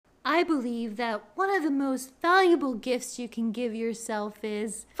I believe that one of the most valuable gifts you can give yourself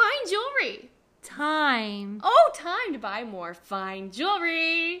is Fine jewelry. time. Oh, time to buy more fine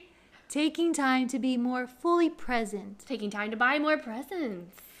jewelry. Taking time to be more fully present. Taking time to buy more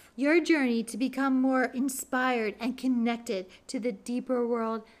presents. Your journey to become more inspired and connected to the deeper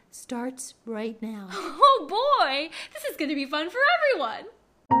world starts right now. Oh boy, this is going to be fun for everyone.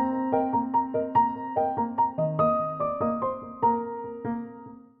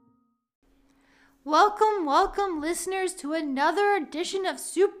 Welcome, listeners, to another edition of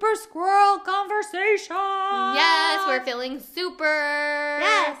Super Squirrel Conversation. Yes, we're feeling super.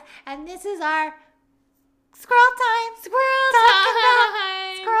 Yes, and this is our squirrel time. Squirrel Talk about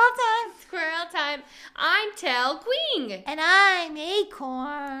time. Squirrel time. Squirrel time. I'm Tail Queen. And I'm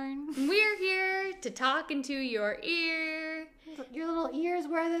Acorn. We're here to talk into your ear. Your little ears,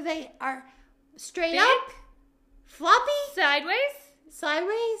 whether they are straight Big, up, floppy, sideways,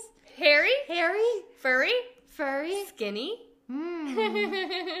 sideways, hairy, hairy, furry, furry. skinny.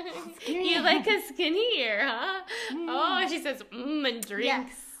 Skinny. You like a skinny ear, huh? Oh, she says and drinks.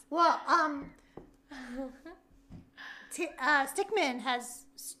 Yes. Well, Stickman has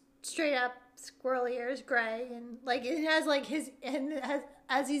straight up squirrel ears, gray, and like it has like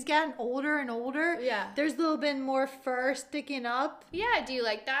as he's gotten older and older. Yeah. There's a little bit more fur sticking up. Yeah, do you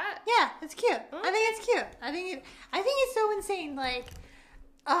like that? Yeah, it's cute. Okay. I think it's cute. I think it's so insane. Like,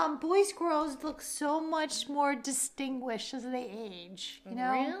 boy squirrels look so much more distinguished as they age. You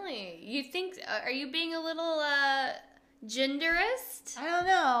know? Really? You think? Are you being a little genderist? I don't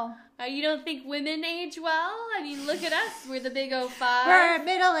know. You don't think women age well? I mean, look at us. We're the big 05. We're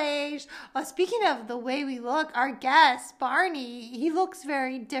middle aged. Speaking of the way we look, our guest Barney, he looks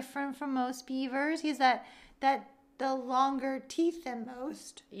very different from most beavers. He's the longer teeth than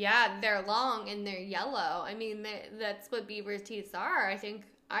most. Yeah, they're long and they're yellow. I mean, that's what beavers' teeth are. I think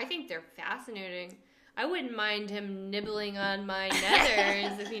they're fascinating. I wouldn't mind him nibbling on my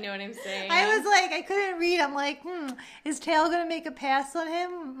nethers, if you know what I'm saying. I was like, I couldn't read. I'm like, is Tail going to make a pass on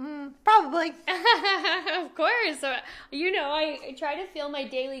him? Probably. Of course. So, I try to fill my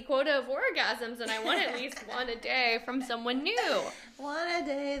daily quota of orgasms, and I want at least one a day from someone new. One a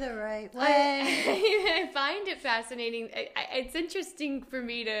day the right way. I find it fascinating. It's interesting for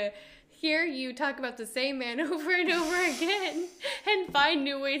me to hear you talk about the same man over and over again and find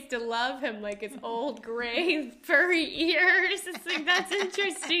new ways to love him, like his old gray furry ears. It's like, that's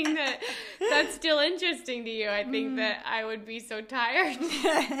interesting that's still interesting to you. I think that I would be so tired.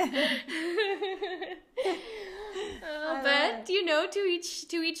 But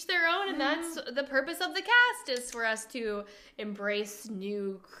to each their own, and that's the purpose of the cast, is for us to embrace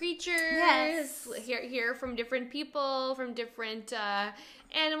new creatures. Yes. Hear from different people, from different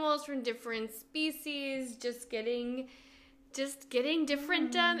animals, from different species, just getting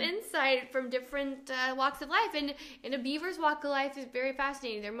different insight from different walks of life. And a beaver's walk of life is very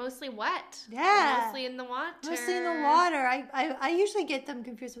fascinating. They're mostly wet. Yeah. They're mostly in the water. Mostly in the water. I usually get them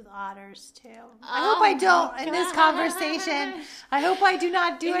confused with otters, too. I hope I don't in this conversation. I hope I do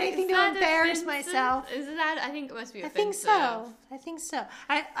not do anything to embarrass myself. Isn't that? I think it must be I offensive. think so.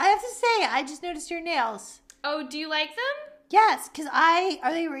 I have to say, I just noticed your nails. Oh, do you like them? Yes, because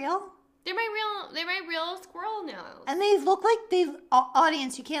are they real? They're my real squirrel nails. And they look like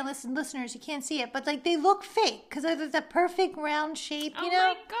audience, you can't listen, listeners, you can't see it, but like they look fake because they're the perfect round shape, you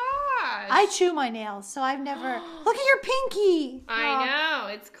know? Oh my gosh. I chew my nails, so I've never. Look at your pinky. I know,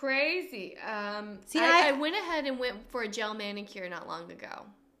 it's crazy. See, I went ahead and went for a gel manicure not long ago.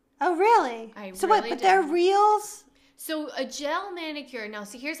 Oh, really? So really but they're reals? So a gel manicure. Now,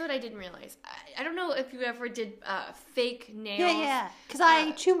 see, here's what I didn't realize. I don't know if you ever did fake nails. Yeah. Because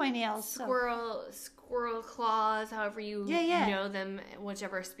I chew my nails. Squirrel claws, however you know them,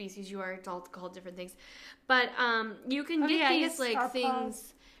 whichever species you are. It's all called different things. But you can get these like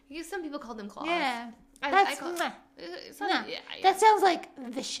things. Some people call them claws. Yeah. That sounds like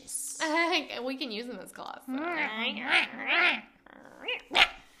vicious. We can use them as claws.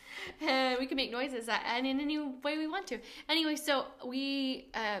 We can make noises and in any way we want to. Anyway, so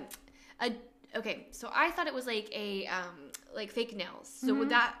so I thought it was like a like fake nails. So with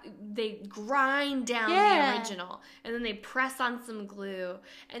that, they grind down the original, and then they press on some glue,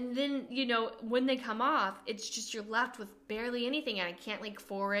 and then when they come off, it's just you're left with barely anything, and I can't like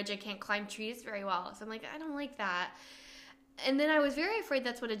forage, I can't climb trees very well. So I'm like, I don't like that. And then I was very afraid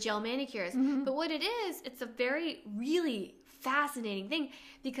that's what a gel manicure is. But what it is, it's a very, really fascinating thing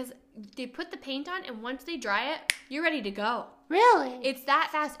because they put the paint on, and once they dry it, you're ready to go. Really? It's that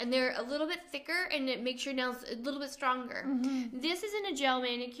fast, and they're a little bit thicker, and it makes your nails a little bit stronger. This isn't a gel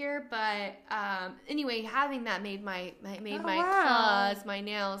manicure, but anyway, having that made my claws, my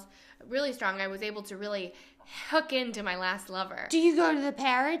nails really strong. I was able to really hook into my last lover. Do you go to the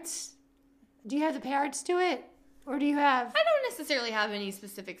parrots? Do you have the parrots do it? Or do you have... I don't necessarily have any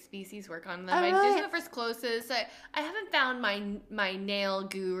specific species work on them. Oh, I really? do it for closest. I haven't found my nail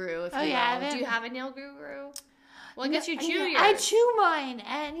guru, if Oh, you you will. haven't? Do you have a nail guru? Well, I guess you chew yours. I chew mine,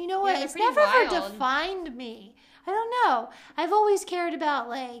 and you know what? Yeah, it's they're never pretty ever wild. defined me. I don't know. I've always cared about,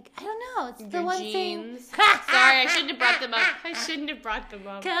 like, I don't know. It's the Your one jeans. thing. Sorry, I shouldn't have brought them up. I shouldn't have brought them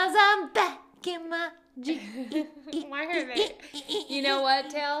up. Because I'm back in my Why are they? You know what,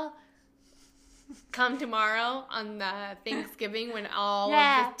 Tail? Come tomorrow on the Thanksgiving when all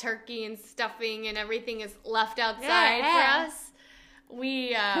Yeah. of the turkey and stuffing and everything is left outside for us.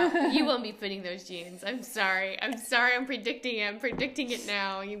 You won't be fitting those jeans. I'm sorry. I'm predicting it. I'm predicting it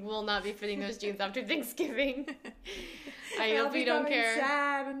now. You will not be fitting those jeans after Thanksgiving. I hope you don't care.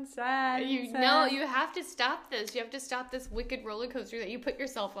 Sad and sad. No, you have to stop this. You have to stop this wicked roller coaster that you put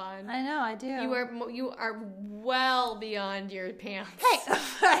yourself on. I know, I do. You are well beyond your pants. Hey.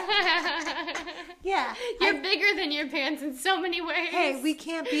 Yeah. You're bigger than your pants in so many ways. Hey, we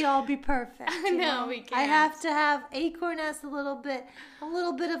can't all be perfect. you No, know? we can't. I have to have Acorn has a little bit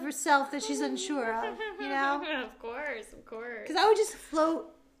of herself that she's unsure of, you know? Of course. Because I would just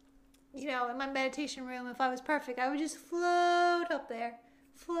float, you know, in my meditation room. If I was perfect, I would just float up there.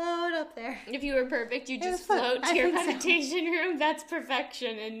 If you were perfect, you just was fun. float I to your think so. meditation room. That's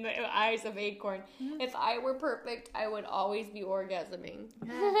perfection in the eyes of Acorn. If I were perfect, I would always be orgasming.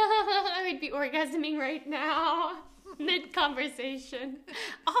 I would be orgasming right now, mid-conversation.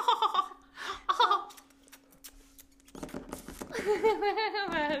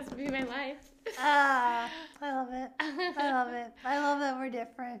 That would be my life. I love it. I love that we're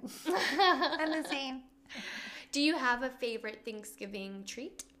different and the same. Do you have a favorite Thanksgiving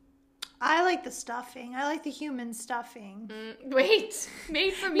treat? I like the stuffing. I like the human stuffing. Wait,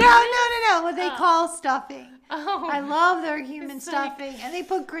 made from you? No. What they call stuffing. Oh, I love their human It's like- stuffing, and they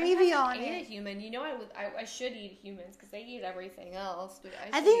put gravy on I eat a it. human. You know, I should eat humans because they eat everything else. But I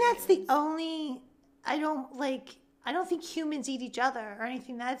should think eat that's the humans. only. I don't think humans eat each other or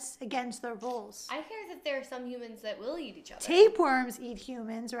anything. That's against their rules. I hear that there are some humans that will eat each other. Tapeworms eat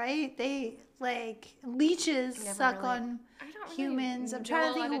humans, right? They leeches Never suck really- on I don't really humans. I'm know trying a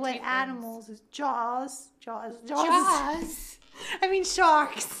to think lot of of what tapeworms. animals is. Jaws. Jaws. I mean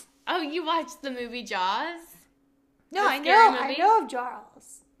sharks. Oh, you watched the movie Jaws? No, The I scary know. I movie? know of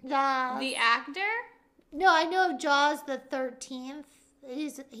Jaws. Jaws. The actor? No, I know of Jaws the 13th.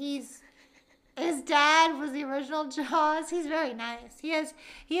 His dad was the original Jaws. He's very nice. He has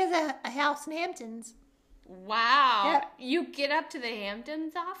a house in Hamptons. Wow. Yep. You get up to the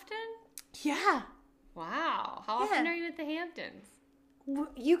Hamptons often? Yeah. Wow. How often are you at the Hamptons?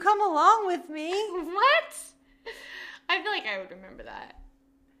 You come along with me. What? I feel like I would remember that.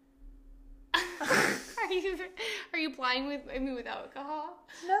 Are you plying with me with alcohol?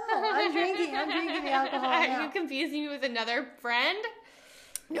 No, I'm drinking the alcohol Are now. you confusing me with another friend?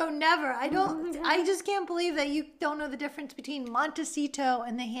 No, never. I just can't believe that you don't know the difference between Montecito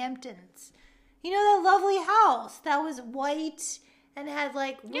and the Hamptons. You know that lovely house that was white and had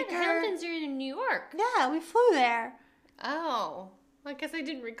Yeah, wicker. the Hamptons are in New York. Yeah, we flew there. Oh. I guess I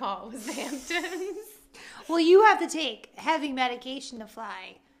didn't recall it was the Hamptons. Well, you have to take heavy medication to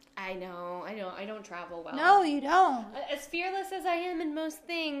fly. I know. I don't travel well. No, you don't. As fearless as I am in most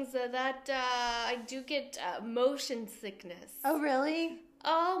things, I do get motion sickness. Oh, really?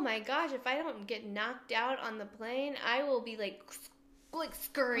 Oh my gosh, if I don't get knocked out on the plane, I will be like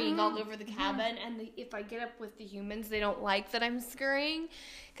scurrying all over the cabin. And if I get up with the humans, they don't like that I'm scurrying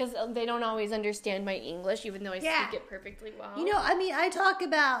because they don't always understand my English, even though I speak it perfectly well. You know, I mean, I talk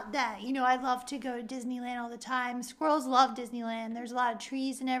about that. You know, I love to go to Disneyland all the time. Squirrels love Disneyland. There's a lot of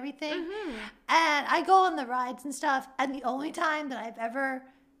trees and everything. And I go on the rides and stuff. And the only time that I've ever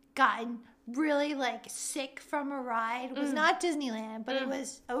gotten really sick from a ride was not Disneyland, but it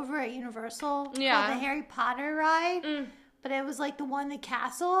was over at Universal called the Harry Potter ride. But it was the one, the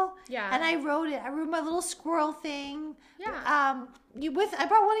castle. Yeah. And I rode it. I rode my little squirrel thing. Yeah. I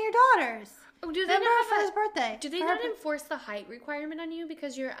brought one of your daughters. Oh, do they Remember not for his birthday? Do they For not her- enforce the height requirement on you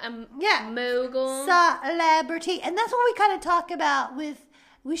because you're a Yeah. mogul? Celebrity. And that's what we kind of talk about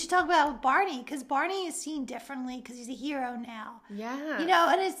we should talk about with Barney, because Barney is seen differently because he's a hero now. Yeah. You know,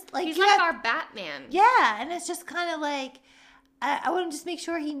 and it's He's you like have- our Batman. Yeah, and it's just kind of I want to just make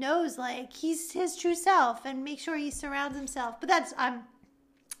sure he knows, like, he's his true self and make sure he surrounds himself. But I'm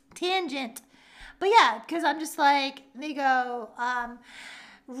tangent. But yeah, because I'm just like, they go,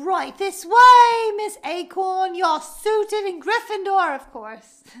 right this way, Miss Acorn. You're suited in Gryffindor, of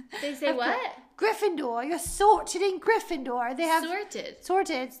course. They say what? Gryffindor. You're sorted in Gryffindor. They have sorted.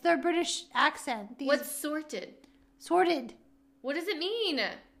 Sorted. It's their British accent. What's sorted? Sorted. What does it mean?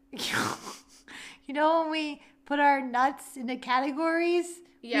 You know when we put our nuts into categories?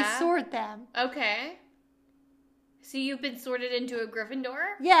 Yeah. We sort them. Okay. So you've been sorted into a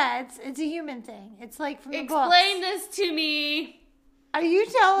Gryffindor? Yeah, it's a human thing. It's like from the books. Explain this to me. Are you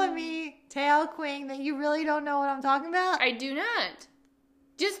telling me, Tail Queen, that you really don't know what I'm talking about? I do not.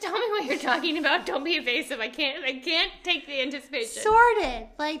 Just tell me what you're talking about. Don't be evasive. I can't take the anticipation. Sorted.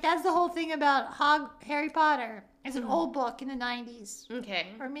 Like, that's the whole thing about Harry Potter. It's an old book in the 90s. Okay.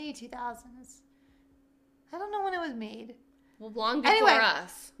 Or maybe 2000s. I don't know when it was made. Well, long before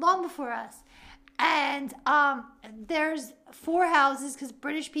us. Long before us. And there's 4 houses, because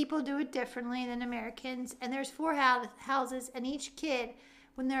British people do it differently than Americans. And there's 4 houses, and each kid,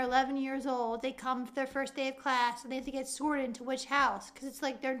 when they're 11 years old, they come for their first day of class, and they have to get sorted into which house, because it's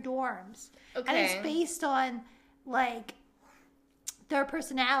like their dorms. Okay. And it's based on, like, their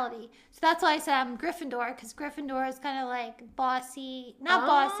personality. So that's why I said I'm Gryffindor, because Gryffindor is kind of like bossy. Not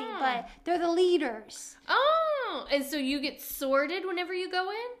bossy, but they're the leaders. Oh, and so you get sorted whenever you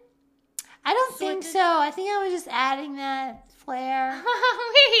go in? I don't think so. I think I was just adding that flair. Wait,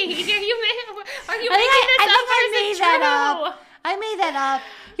 are you making this up? I made that up.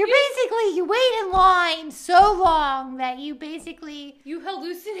 You wait in line so long that you basically... You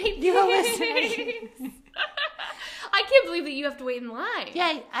hallucinate. I I can't believe that you have to wait in line.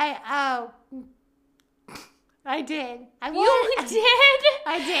 Yeah, I did. You did?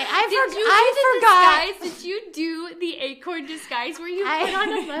 I did. I forgot. Did you do the acorn disguise where you put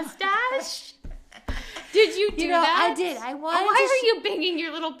on a mustache? Did you do that? I did. I wanted. Why are you banging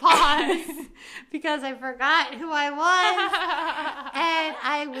your little paws? Because I forgot who I was, and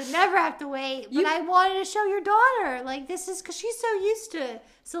I would never have to wait. But I wanted to show your daughter, like, this is because she's so used to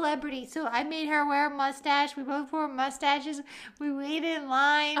celebrity. So I made her wear a mustache. We both wore mustaches. We waited in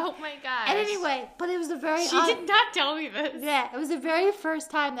line. Oh my gosh. And anyway, but it was the very. She did not tell me this. Yeah, it was the very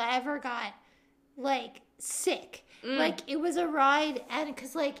first time that I ever got, like, sick. Like, it was a ride, and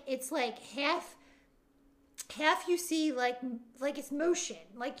because, like, it's like half you see, like it's motion.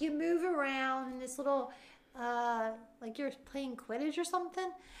 Like, you move around in this little, like you're playing Quidditch or something.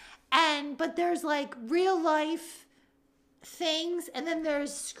 But there's, like, real life things, and then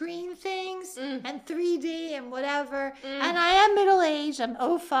there's screen things, and 3D and whatever. And I am middle-aged. I'm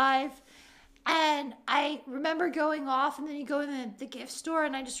 05. And I remember going off, and then you go in the gift store,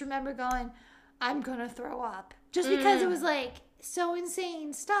 and I just remember going, I'm going to throw up. Just because it was, like, so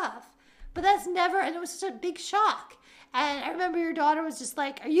insane stuff. But that's never, and it was such a big shock. And I remember your daughter was just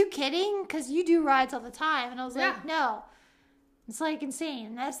like, are you kidding? Because you do rides all the time. And I was like, no. It's, like, insane.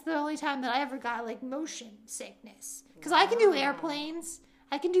 And that's the only time that I ever got, like, motion sickness. Because I can do airplanes.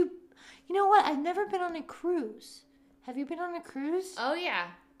 I can do, you know what? I've never been on a cruise. Have you been on a cruise? Oh,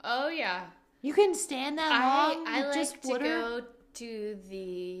 yeah. Oh, yeah. You can stand that long I with like just to water? go to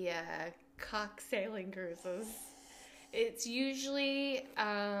the cock sailing cruises. It's usually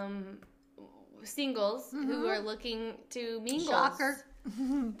singles who are looking to mingle. Shocker.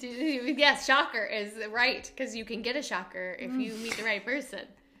 Yes, shocker is right, because you can get a shocker if you meet the right person.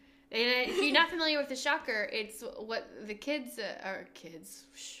 And if you're not familiar with the shocker, it's what the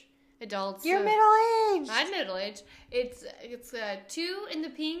adults. You're middle-aged. I'm middle-aged. It's 2 in the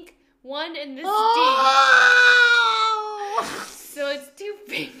pink, 1 in the stink. Oh! So it's 2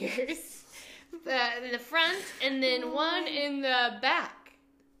 fingers in the front, and then 1 in the back.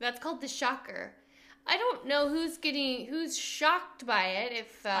 That's called the shocker. I don't know who's shocked by it.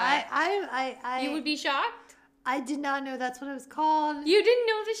 If you would be shocked. I did not know that's what it was called. You didn't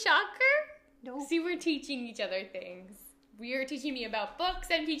know the shocker? No. See, we're teaching each other things. You're teaching me about books.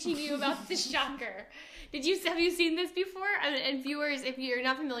 I'm teaching you about the shocker. Have you seen this before? And viewers, if you're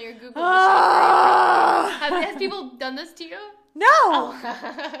not familiar, Google the shocker. Has people done this to you? No. Oh.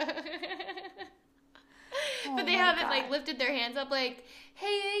 But they haven't, like, lifted their hands up like,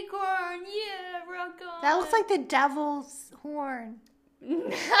 hey, Acorn, yeah, rock on. That looks like the devil's horn.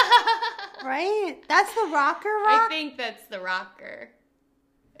 Right? That's the rocker rock? I think that's the rocker.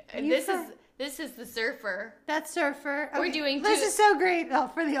 This is the surfer. That's Surfer. Okay. We're doing This is so great though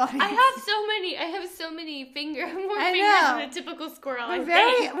for the audience. I have so many more fingers than a typical squirrel. We're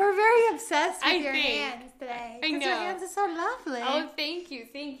very obsessed with your think. hands today. I know. Your hands are so lovely. Oh, thank you.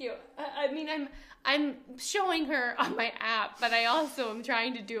 I mean, I'm showing her on my app, but I also am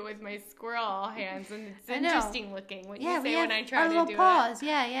trying to do it with my squirrel hands, and it's interesting looking what you say when I try to do paws. it.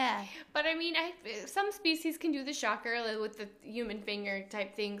 Yeah. But I mean, some species can do the shocker with the human finger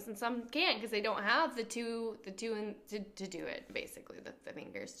type things, and some can't because they don't have the two to do it. Basically, the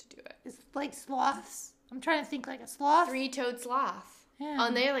fingers to do it. It's like sloths. I'm trying to think like a sloth. Three-toed sloth. Yeah. Oh,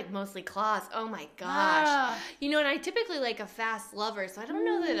 and they're like mostly claws. Oh my gosh. You know, and I typically like a fast lover, so I don't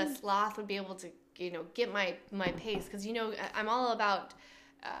know that a sloth would be able to, get my pace, because, I'm all about,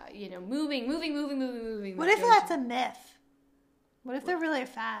 moving. What if that's a myth? What if they're really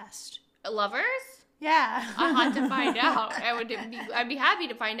fast? Lovers? Yeah. I'll have to find out. I'd be happy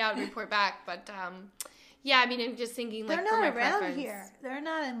to find out and report back, but, yeah, I mean, I'm just thinking, like, they're for my not around preference. here. They're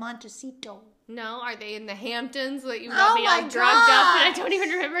not in Montecito. No? Are they in the Hamptons that you got me all drugged up and I don't even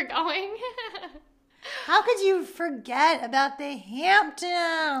remember going? How could you forget about the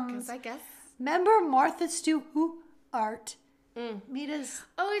Hamptons? Because I guess. Remember Martha Stewart? Mita's.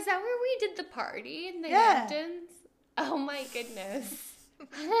 Oh, is that where we did the party in the Hamptons? Oh my goodness.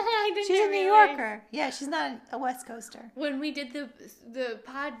 She's a New Yorker. Yeah, she's not a West Coaster. When we did the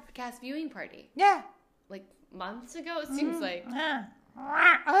podcast viewing party. Yeah. Like months ago, it seems like. Yeah.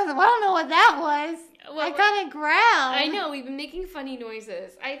 I don't know what that was. Well, I kind of growled. I know, we've been making funny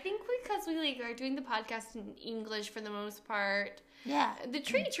noises. I think because we are doing the podcast in English for the most part. Yeah. The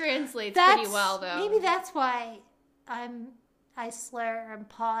tree translates pretty well, though. Maybe that's why I slur and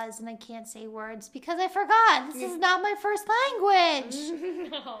pause and I can't say words, because I forgot. This is not my first language.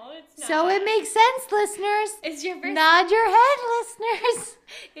 No, it's not. So it makes sense, listeners. It's your first. Nod your head, listeners.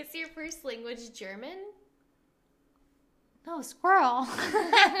 Is your first language German? No, squirrel.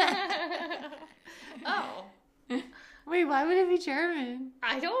 Oh. Wait, why would it be German?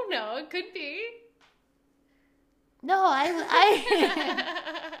 I don't know. It could be. No, I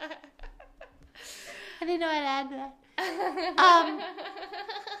didn't know I'd add that.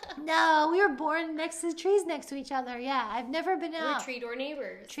 No, we were born next to the trees next to each other. Yeah, I've never been out. We're tree door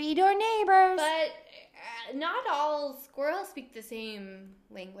neighbors. Tree door neighbors. But not all squirrels speak the same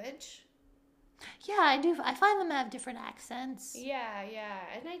language. Yeah, I do. I find them have different accents. Yeah,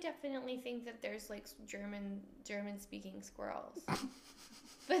 and I definitely think that there's like German speaking squirrels.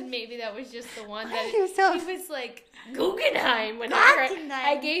 But maybe that was just the one that he was like Guggenheim whenever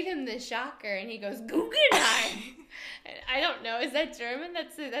I gave him the shocker, and he goes Guggenheim. I don't know. Is that German?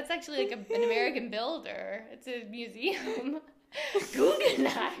 That's actually like an American builder. It's a museum.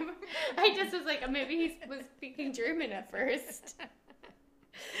 Guggenheim. I just was like, maybe he was speaking German at first.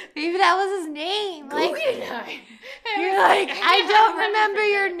 Maybe that was his name. Guggenheim. You're like, I don't remember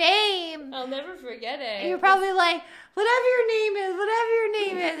your name. I'll never forget it. And you're probably like, whatever your name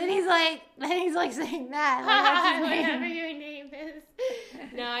is. And he's like saying that. Like, whatever your name is.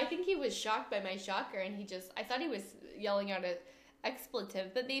 No, I think he was shocked by my shocker, and I thought he was yelling out an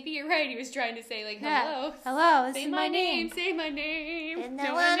expletive, but maybe you're right. He was trying to say, like, hello. Hello, this is my name. Say my name. And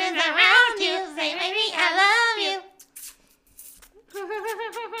no one is around you. Say my name. I love you.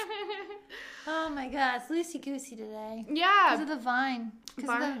 Oh my God, it's loosey goosey today. Yeah, because of the vine.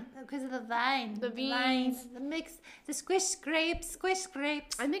 Because of the vine. The beans. The mix. The squish scrapes.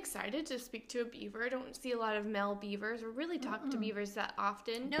 I'm excited to speak to a beaver. I don't see a lot of male beavers or really talk to beavers that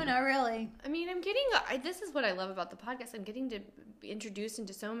often. No, not really. I mean, this is what I love about the podcast. I'm getting to be introduced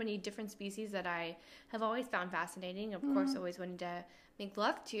into so many different species that I have always found fascinating. Of course, always wanted to make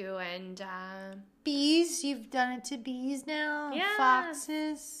love to, and bees. You've done it to bees now. Yeah.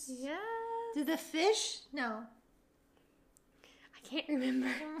 Foxes. Yeah. Did the fish? No. I can't remember.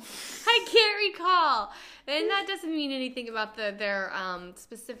 I can't recall. And that doesn't mean anything about their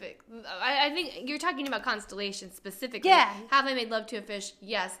specific. I think you're talking about constellations specifically. Yeah. Have I made love to a fish?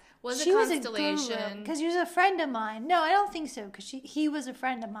 Yes. Was She a was constellation. Because she was a friend of mine. No, I don't think so. Because he was a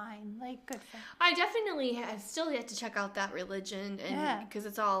friend of mine. Like, good friend. I definitely have still yet to check out that religion, and because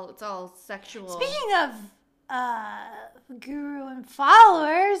it's all sexual. Speaking of guru and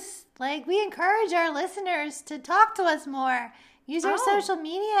followers, like, we encourage our listeners to talk to us more. Use our social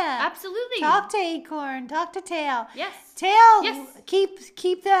media. Absolutely. Talk to Acorn. Talk to Tail. Yes. Tail. Yes. Keep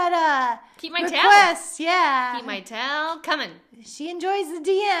that keep my request. Tail. Yeah. Keep my tail coming. She enjoys the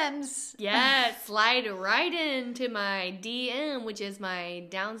DMs. Yes. Slide right into my DM, which is my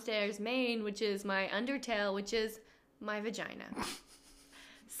downstairs mane, which is my undertail, which is my vagina.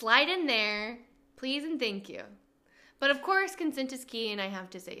 Slide in there, please and thank you. But of course, consent is key, and I have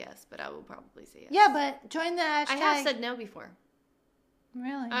to say yes. But I will probably say yes. Yeah, but join the hashtag. I have said no before.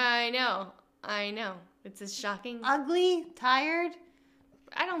 Really? I know. It's as shocking. Ugly? Tired?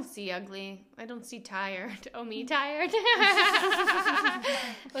 I don't see ugly. I don't see tired. Oh, me tired?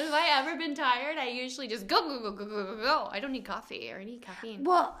 But have I ever been tired? I usually just go. I don't need coffee or any caffeine.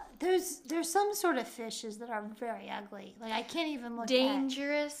 Well, there's some sort of fishes that are very ugly. Like, I can't even look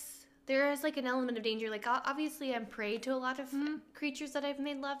Dangerous. There is like an element of danger. Like, obviously, I'm prey to a lot of creatures that I've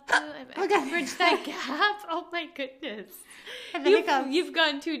made love to. I've bridged that gap. Oh my goodness. You've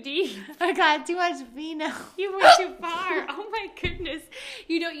gone too deep. I got too much vino. You went too far. Oh my goodness.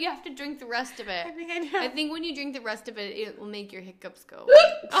 You have to drink the rest of it. I think I know. I think when you drink the rest of it, it will make your hiccups go away.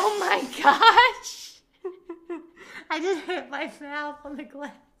 Oh my gosh. I just hit my mouth on the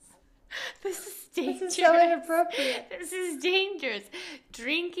glass. This is dangerous. This is so inappropriate. This is dangerous.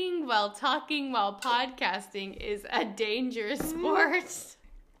 Drinking while talking while podcasting is a dangerous sport.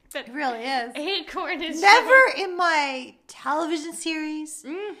 It really is. Acorn is never in my television series.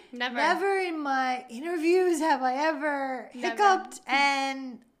 Never. Never in my interviews have I ever hiccuped,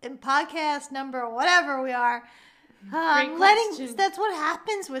 and in podcast number whatever we are. That's what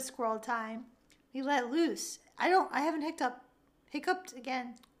happens with squirrel time. We let loose. I haven't hiccuped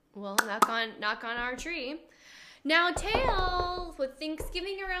again. Well, knock on our tree. Now, Tail, with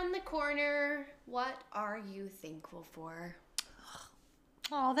Thanksgiving around the corner, what are you thankful for?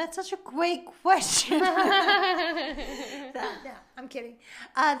 Oh, that's such a great question. No, I'm kidding.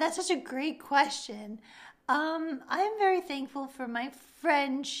 That's such a great question. I'm very thankful for my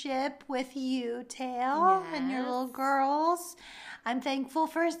friendship with you, Tail, and your little girls. I'm thankful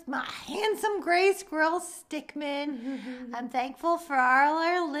for my handsome gray squirrel Stickman. I'm thankful for all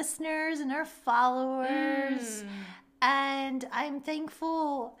our listeners and our followers. And I'm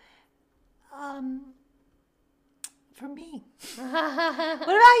thankful for me. What about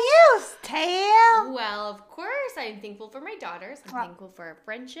you, Tail? Well, of course, I'm thankful for my daughters. I'm thankful for our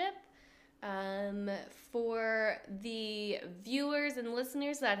friendship. For the viewers and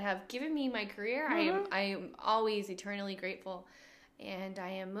listeners that have given me my career, I am always eternally grateful. And I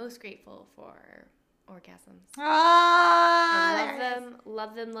am most grateful for orgasms. I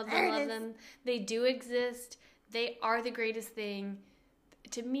love them. They do exist. They are the greatest thing.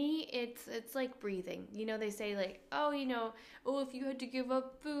 To me, it's like breathing. They say like, if you had to give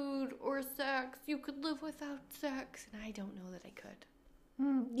up food or sex, you could live without sex. And I don't know that I could.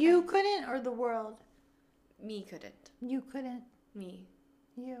 You couldn't, or the world? Me couldn't. You couldn't. Me.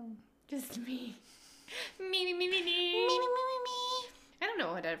 You. Just me. Me. I don't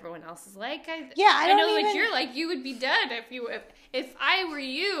know what everyone else is like. I know what you're like. You would be dead if I were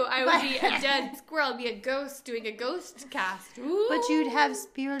you. I would be a dead squirrel. I'd be a ghost doing a ghost cast. Ooh. But you'd have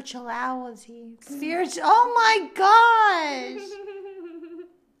spirituality. Oh my gosh.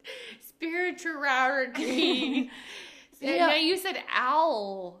 Spirituality. Now you said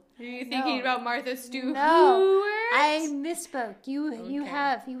owl. Are you thinking about Martha Stewart? No, I misspoke. You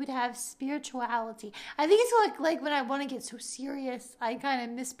would have spirituality. I think it's like when I want to get so serious, I kind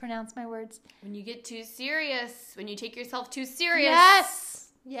of mispronounce my words. When you get too serious, when you take yourself too serious.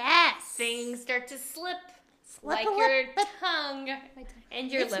 Yes. Things start to slip like your tongue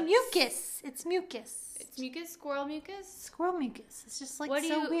and your lips. It's mucus. It's mucus? Squirrel mucus? Squirrel mucus. It's just like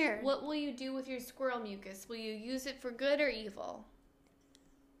weird. What will you do with your squirrel mucus? Will you use it for good or evil?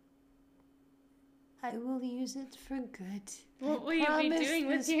 I will use it for good. What will you be doing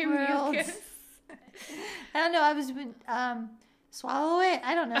with your mucus? I don't know. I was swallow it.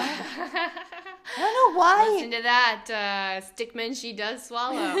 I don't know. I don't know why. Listen to that, Stickman. She does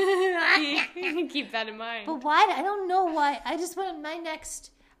swallow. Keep that in mind. But why? I don't know why. I just want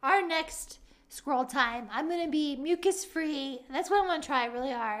our next squirrel time. I'm gonna be mucus free. That's what I'm gonna try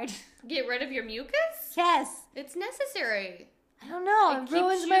really hard. Get rid of your mucus? Yes. It's necessary. I don't know. It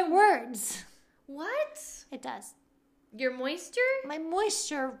ruins my words. What? It does. Your moisture? My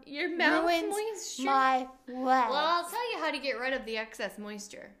moisture. Your mouth ruins moisture? My legs. Well, I'll tell you how to get rid of the excess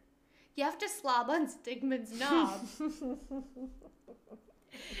moisture. You have to slob on Stickman's knob.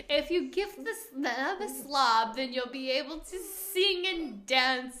 If you give the knob a slob, then you'll be able to sing and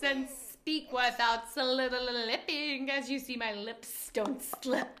dance and speak without slipping. As you see, my lips don't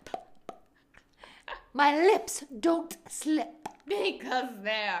slip. My lips don't slip. Because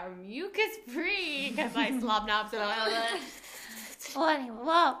they're mucus free. Because I slob knobs and all that. Well, anyway,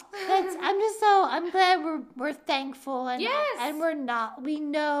 I'm glad we're thankful and we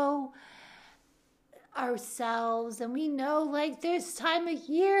know ourselves, and we know like this time of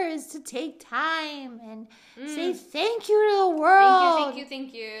year is to take time and say thank you to the world. Thank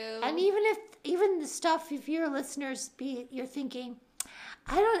Thank you. And even the stuff, if your listeners you're thinking,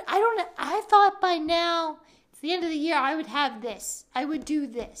 I thought by now it's the end of the year I would have this. I would do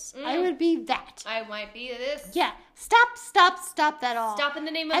this. I would be that. I might be this. Yeah. Stop that all. Stop in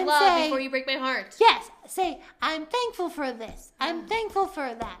the name of And love say, before you break my heart. Yes. Say, I'm thankful for this. I'm thankful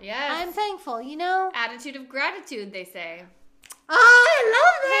for that. Yes. I'm thankful, Attitude of gratitude, they say. Oh, I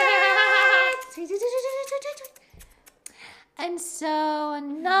love that. And so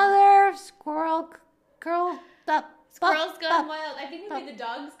another squirrel girl up. Squirrels gone wild. I think maybe the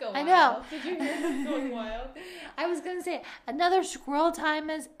dogs go wild. I know. Did you hear them going wild? I was going to say, another squirrel time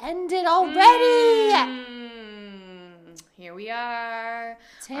has ended already. Here we are.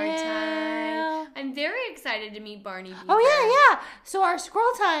 Tail. Our time. I'm very excited to meet Barney Beaver. Oh, yeah. So our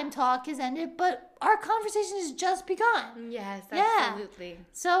squirrel time talk has ended, but our conversation has just begun. Yes, Yeah. absolutely.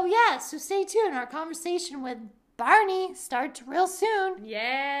 So stay tuned. Our conversation with Barney starts real soon.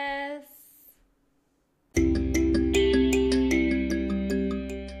 Yes.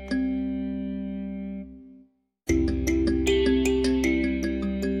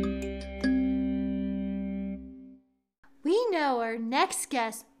 We know our next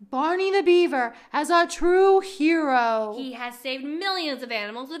guest, Barney the Beaver, as our true hero. He has saved millions of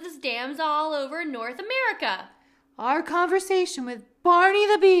animals with his dams all over North America. Our conversation with Barney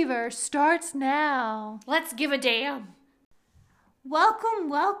the Beaver starts now. Let's give a damn. Welcome,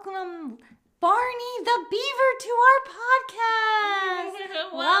 Barney the Beaver, to our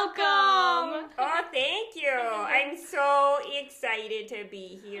podcast. Welcome. Oh, thank you. I'm so excited to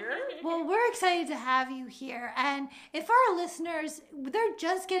be here. Well, we're excited to have you here. And if our listeners, they're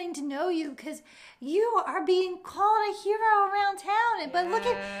just getting to know you because you are being called a hero around town. But look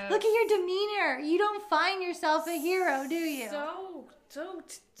at your demeanor. You don't find yourself a hero, do you?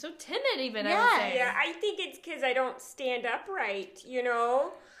 So timid even, I Yeah. would say. Yeah, I think it's because I don't stand upright,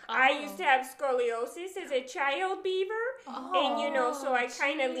 I used to have scoliosis as a child beaver, and so I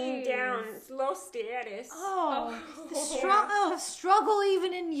kind of leaned down. It's low status. The struggle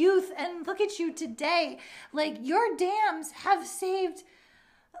even in youth, and look at you today. Like, your dams have saved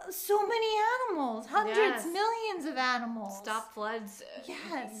so many animals, hundreds, millions of animals. Stop floods.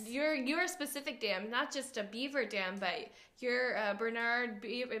 Yes. Your specific dam, not just a beaver dam, but your Bernard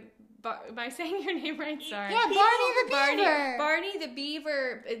Beaver. Am I saying your name right? Sorry. Yeah, Barney the Beaver. Barney the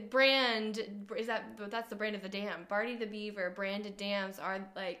Beaver brand that's the brand of the dam. Barney the Beaver branded dams are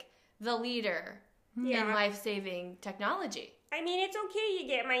like the leader in life-saving technology. I mean, it's okay you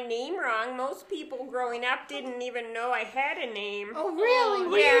get my name wrong. Most people growing up didn't even know I had a name. Oh, really?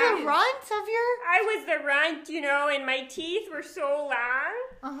 Were Yeah. you the runt of your... I was the runt, and my teeth were so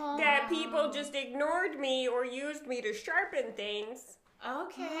long that people just ignored me or used me to sharpen things.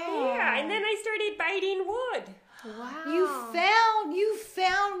 Okay. Yeah, and then I started biting wood. Wow. You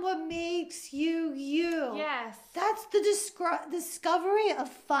found what makes you you. Yes. That's the discovery of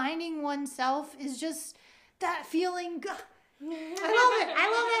finding oneself, is just that feeling. I love it. I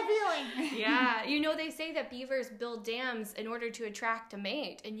love that feeling. Yeah. They say that beavers build dams in order to attract a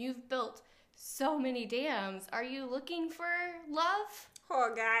mate, and you've built so many dams. Are you looking for love?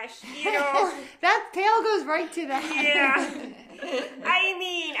 Oh, gosh. That tail goes right to that. Yeah. I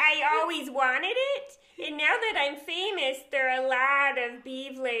mean, I always wanted it. And now that I'm famous, there are a lot of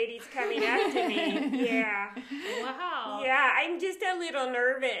beeve ladies coming up to me. Yeah. Wow. Yeah, I'm just a little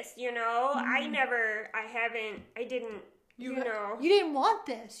nervous, You didn't want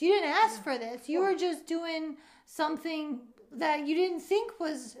this. You didn't ask for this. You were just doing something that you didn't think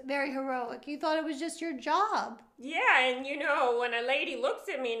was very heroic. You thought it was just your job. Yeah, and when a lady looks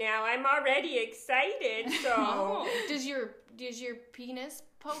at me now, I'm already excited, so... Does your penis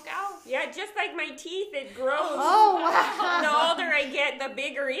poke out? Yeah, just like my teeth, it grows. Oh, wow. The older I get, the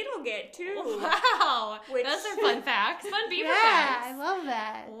bigger it'll get, too. Wow. Those are fun facts. Fun beaver facts. I love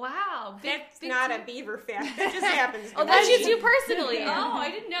that. Wow. That's not a beaver fact. That just happens to me. That's just you personally. Oh, I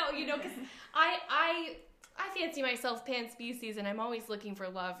didn't know. Because I fancy myself pan-species, and I'm always looking for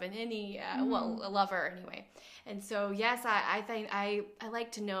love in any, a lover anyway. And so, yes, I think I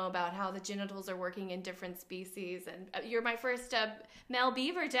like to know about how the genitals are working in different species. And you're my first male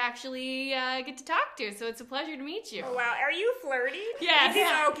beaver to actually get to talk to, so it's a pleasure to meet you. Oh, wow. Are you flirting? Yes.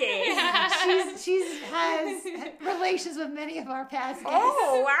 Okay. She has relations with many of our past guests.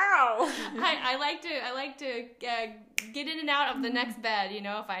 Oh, wow. I like to get in and out of the next bed,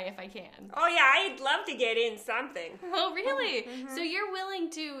 if I can. Oh, yeah, I'd love to get in something. Oh, really? So you're willing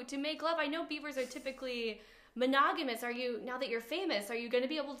to make love? I know beavers are typically monogamous. Are you, now that you're famous, are you going to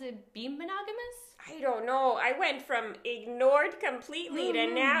be able to be monogamous? I don't know. I went from ignored completely to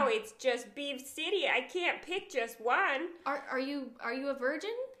now it's just Beef City. I can't pick just one. Are you a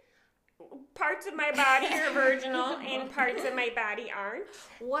virgin? Parts of my body are virginal and parts of my body aren't.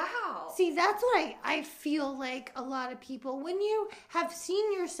 Wow. See, that's what I feel like a lot of people, when you have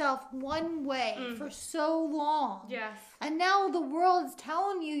seen yourself one way for so long, Yes. and now the world is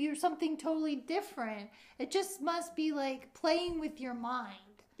telling you you're something totally different, it just must be like playing with your mind.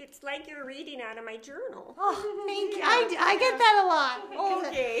 It's like you're reading out of my journal. Oh, thank you. I get that a lot.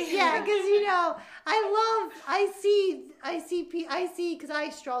 Okay. Yeah, because I see, because I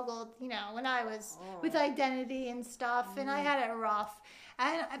struggled, when I was with identity and stuff, and I had it rough.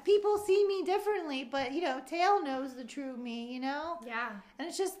 And people see me differently, but, Tail knows the true me, Yeah. And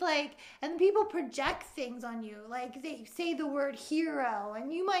it's just like, and people project things on you. Like, they say the word hero,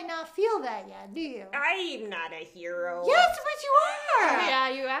 and you might not feel that yet, do you? I'm not a hero. Yes, but you are! Yeah,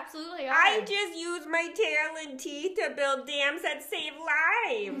 you absolutely are. I just use my tail and teeth to build dams that save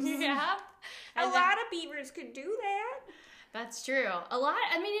lives. Yeah. A lot of beavers could do that. That's true. A lot.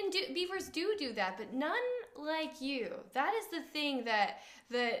 I mean, beavers do that, but none like you. That is the thing that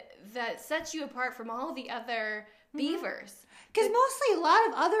sets you apart from all the other beavers. Because mostly a lot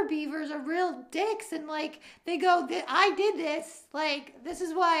of other beavers are real dicks, and like they go, I did this, like this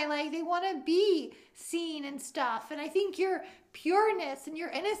is why, like they want to be seen and stuff. And I think your pureness and your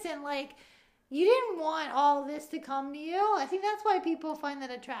innocent, like you didn't want all this to come to you. I think that's why people find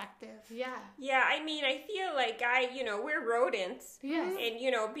that attractive. Yeah. Yeah, I mean, I feel like we're rodents. Yes. And,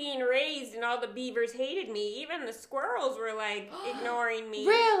 being raised and all the beavers hated me. Even the squirrels were, like, ignoring me.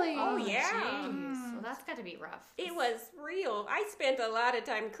 Really? Oh, yeah. Jeez. Well, that's got to be rough. It was real. I spent a lot of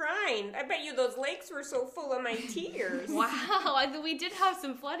time crying. I bet you those lakes were so full of my tears. Wow. We did have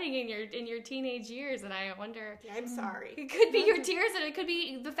some flooding in your teenage years, and I wonder. I'm sorry. It could be your tears, and it could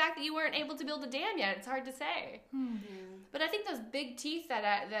be the fact that you weren't able to build a dam yet. It's hard to say. But I think those big teeth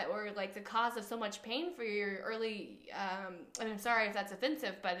that were like the cause of so much pain for your early. And I'm sorry if that's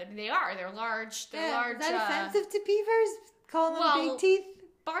offensive, but they are. They're large. They're large. Is that offensive to beavers? Calling them big teeth?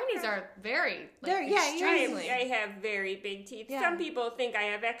 Barneys are very. Extremely. I have very big teeth. Yeah. Some people think I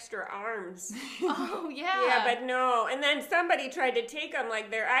have extra arms. Oh, yeah. Yeah, but no. And then somebody tried to take them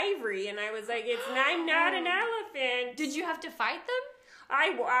like they're ivory, and I was like, I'm not an elephant. Did you have to fight them?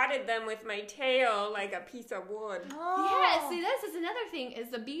 I wadded them with my tail like a piece of wood. Yeah, see, this is another thing, is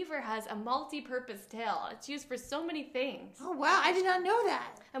the beaver has a multi-purpose tail. It's used for so many things. Oh, wow. I did not know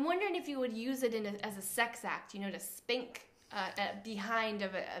that. I'm wondering if you would use it as a sex act, to spank behind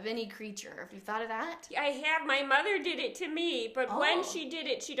of any creature. Have you thought of that? I have. My mother did it to me, but when she did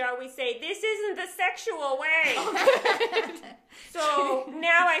it, she'd always say, "This isn't the sexual way." So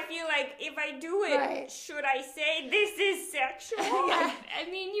now I feel like if I do it, should I say this is sexual? I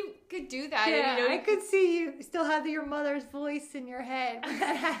mean, you could do that. Yeah, I could see you still have your mother's voice in your head.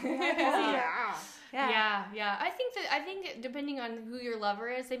 Yeah. I think depending on who your lover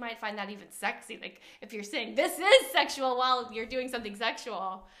is, they might find that even sexy. Like if you're saying this is sexual while you're doing something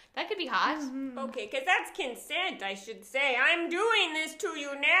sexual, that could be hot. Mm-hmm. Okay, because that's consent, I should say. I'm doing this to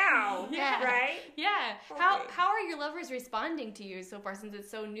you now. Yeah. Right? Yeah. Okay. How are your lovers responding to you so far, since it's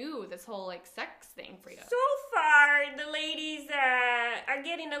so new, this whole like sex thing for you? So far, the ladies are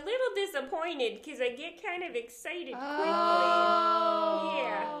getting a little disappointed because I get kind of excited quickly.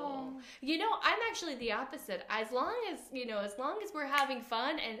 Yeah. I'm actually the opposite. As long as we're having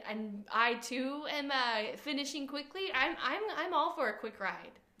fun and I too am finishing quickly, I'm all for a quick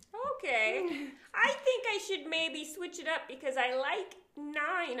ride. Okay. I think I should maybe switch it up because I like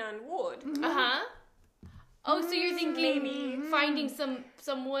 9 on wood. Uh-huh. Oh, so you're thinking finding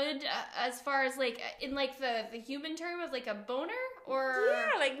some wood as far as like in like the human term of like a boner, or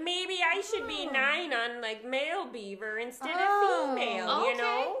yeah, like maybe I should be 9 on like male beaver instead of female.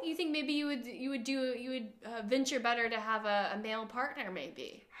 Okay. You think maybe you would venture better to have a male partner,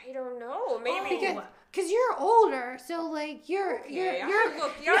 maybe? I don't know. Maybe because you're older, so like you're I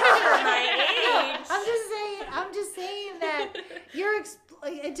look younger than my age. I'm just saying that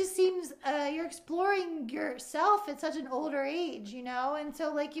it just seems you're exploring yourself at such an older age, and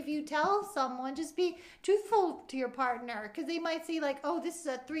so like if you tell someone, just be truthful to your partner, because they might say like, oh, this is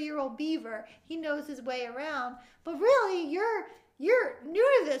a 3-year-old beaver, he knows his way around, but really you're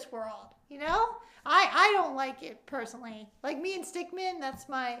new to this world, I don't like it personally. Like me and Stickman, that's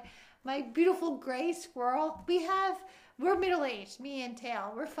my beautiful gray squirrel. We're middle-aged, me and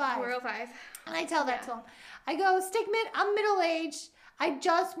Tail. We're 5. We're 05. And I tell that to him. I go, Stickman, I'm middle-aged. I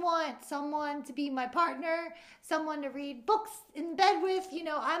just want someone to be my partner, someone to read books in bed with. You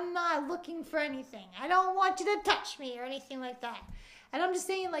know, I'm not looking for anything. I don't want you to touch me or anything like that. And I'm just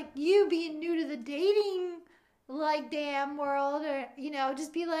saying, like, you being new to the dating, like, damn world, or, you know,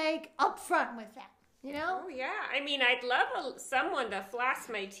 just be, like, upfront with that. You know? Oh, yeah. I mean, I'd love someone to floss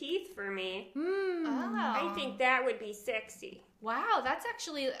my teeth for me. I think that would be sexy. Wow,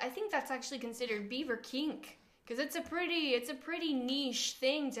 I think that's actually considered beaver kink. Because it's a pretty niche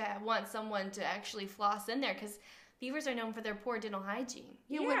thing to want someone to actually floss in there. Because beavers are known for their poor dental hygiene.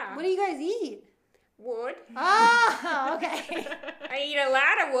 Yeah. What do you guys eat? Wood. Oh, okay. I eat a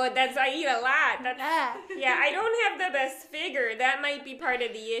lot of wood. I eat a lot. Yeah, I don't have the best figure. That might be part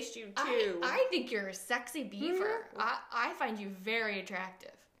of the issue, too. I think you're a sexy beaver. I find you very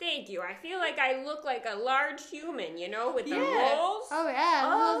attractive. Thank you. I feel like I look like a large human, you know, with the rolls. Oh,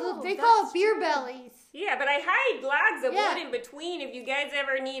 yeah. They call it beer bellies. Yeah, but I hide logs of wood in between if you guys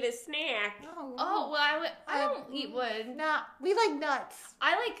ever need a snack. Well, I don't eat wood. Nah, we like nuts.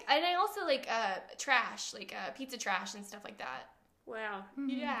 I also like trash, like pizza trash and stuff like that. Well,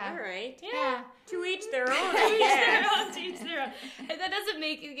 yeah. All right. Yeah. To each their own, I guess. To each their own. And that doesn't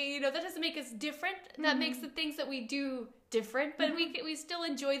make us different. That makes the things that we do different, but we still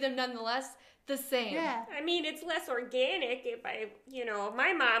enjoy them nonetheless the same. Yeah. I mean, it's less organic if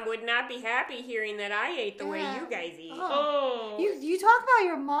my mom would not be happy hearing that I ate the way you guys eat. Oh. You talk about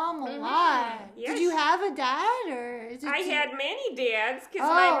your mom a lot. Yes. Did you have a dad, or is it I had many dads because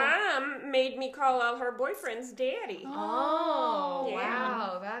my mom made me call all her boyfriends daddy. Oh, yeah.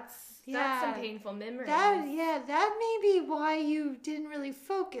 Wow. That's some painful memories. That may be why you didn't really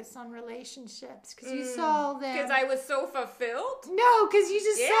focus on relationships, because you saw that. Because I was so fulfilled? No, because you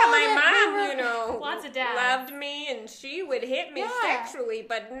just saw my that mom, lots of dads loved me, and she would hit me sexually,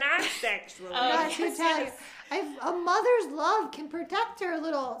 but not sexually. A mother's love can protect her a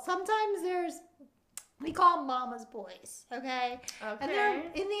little. Sometimes we call them mama's boys, okay? And they're in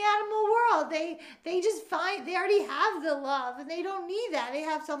the animal world. They just they already have the love, and they don't need that. They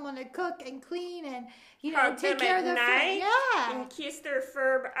have someone to cook and clean and, take care of their night, yeah. and kiss their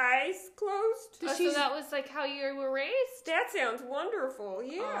fur eyes closed. So that was like how you were raised? That sounds wonderful,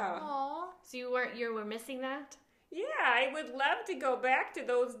 yeah. Aww. So you were missing that? Yeah, I would love to go back to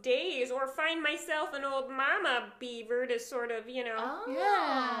those days, or find myself an old mama beaver to sort of, Oh.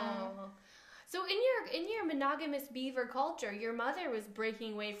 Yeah. So in your monogamous beaver culture, your mother was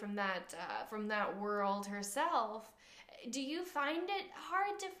breaking away from that world herself. Do you find it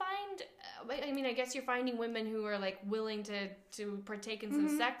hard to find? I mean, I guess you're finding women who are like willing to partake in some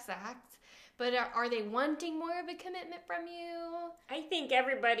sex acts, but are they wanting more of a commitment from you? I think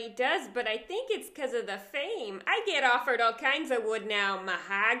everybody does, but I think it's because of the fame. I get offered all kinds of wood now.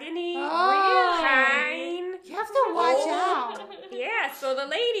 Mahogany, pine. You have to watch out. Yeah, so the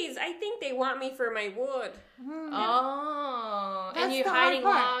ladies, I think they want me for my wood. Oh, That's and you're the hard hiding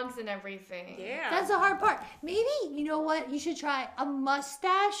part. logs and everything. Yeah. That's the hard part. Maybe, you know what, you should try a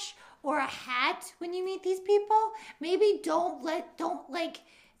mustache or a hat when you meet these people. Maybe don't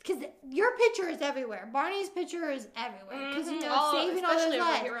because your picture is everywhere. Barney's picture is everywhere. Because saving all those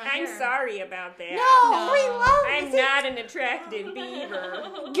lives. I'm sorry about that. No, we love it. I'm not an attractive beaver.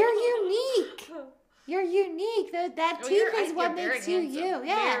 You're unique. You're unique. That tooth is what makes you you.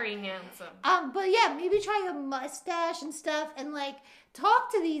 Yeah. Very handsome. But yeah, maybe try a mustache and stuff, and like talk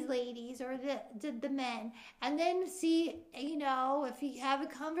to these ladies or the men, and then see, if you have a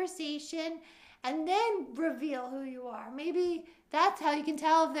conversation, and then reveal who you are. Maybe that's how you can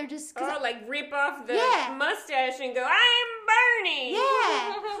tell if they're just. Like rip off the mustache and go, I'm Barney.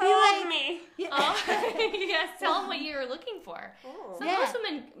 Yeah. Hold me. Yeah. Yes, tell them what you're looking for. Oh. So most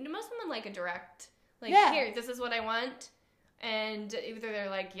women like a direct. Here, this is what I want. And either they're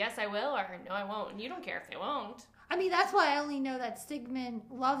like, yes, I will, or no, I won't. And you don't care if they won't. I mean, that's why I only know that Stigman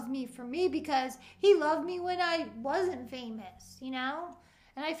loves me for me, because he loved me when I wasn't famous, And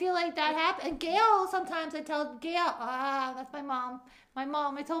I feel like that happened. And Gail, sometimes I tell Gail, that's my mom. My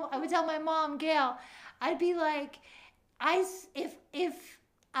mom, I would tell my mom, Gail, I'd be like, if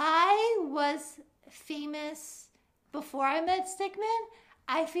I was famous before I met Stigman,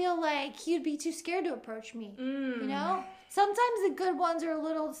 I feel like he'd be too scared to approach me, Sometimes the good ones are a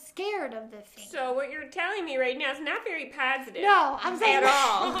little scared of the fame. So what you're telling me right now is not very positive. No, I'm saying at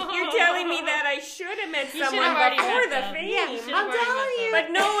all. You're telling me that I should have met someone before the fame. Yeah, I'm telling you.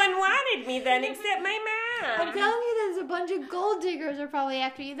 But no one wanted me then except my mom. I'm telling you, there's a bunch of gold diggers are probably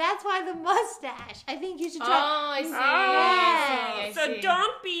after you. That's why the mustache. I think you should try. Oh, I see. I see. So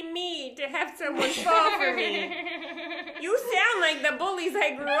don't be me to have someone fall for me. You sound like the bullies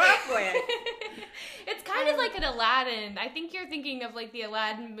I grew up with. It's kind of like an Aladdin. I think you're thinking of like the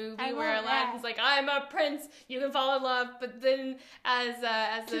Aladdin movie where Aladdin's like, I'm a prince, you can fall in love. But then as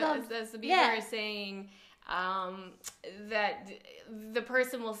the beaver is saying, that the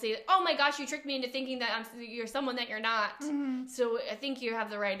person will say, oh my gosh, you tricked me into thinking that you're someone that you're not. Mm-hmm. So I think you have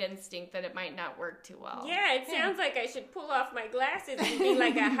the right instinct that it might not work too well. Yeah, it sounds like I should pull off my glasses and be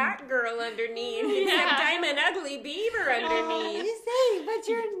like a hot girl underneath, except I'm an ugly beaver underneath. You say, but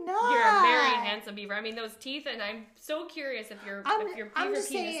you're not. You're a very handsome beaver. I mean, those teeth, and I'm so curious if your beaver penis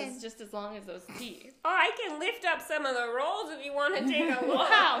is just as long as those teeth. Oh, I can lift up some of the rolls if you want to take a look.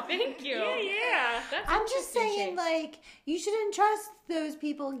 Wow, thank you. Yeah. I'm just saying, like, you shouldn't trust those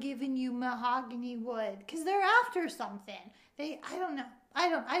people giving you mahogany wood because they're after something. I don't know. I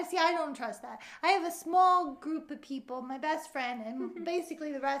don't trust that. I have a small group of people, my best friend, and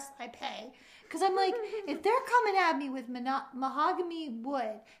basically the rest I pay. Because I'm like, if they're coming at me with mahogany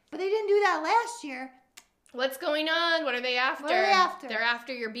wood, but they didn't do that last year. What's going on? What are they after? What are they after? They're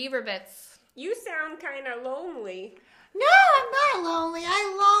after your beaver bits. You sound kind of lonely. No, I'm not lonely. I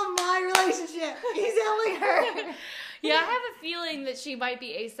love my relationship. He's only her. Yeah, I have a feeling that she might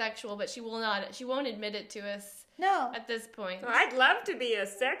be asexual, but she won't admit it to us. No. At this point. Well, I'd love to be a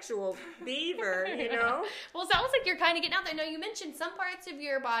sexual beaver, you know? Well, it sounds like you're kind of getting out there. Now, you mentioned some parts of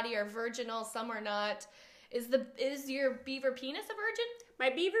your body are virginal, some are not. Is your beaver penis a virgin? My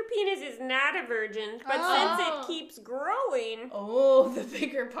beaver penis is not a virgin, but since it keeps growing... Oh, the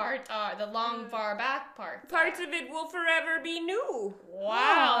bigger part, the long, far back part. Parts of it will forever be new.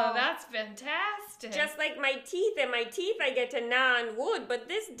 Wow, that's fantastic. Just like my teeth, and my teeth I get to gnaw on wood, but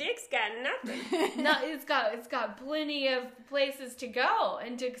this dick's got nothing. No, it's got plenty of places to go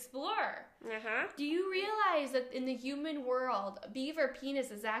and to explore. Uh-huh. Do you realize that in the human world, beaver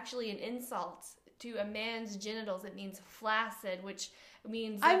penis is actually an insult to a man's genitals? It means flaccid, which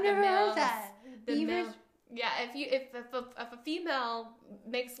means that I've never heard that. If a female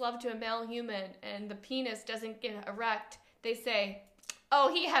makes love to a male human and the penis doesn't get erect, they say,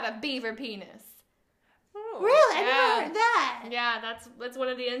 "Oh, he had a beaver penis." Oh. Really? I never heard that. Yeah, that's one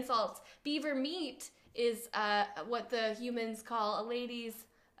of the insults. Beaver meat is what the humans call a lady's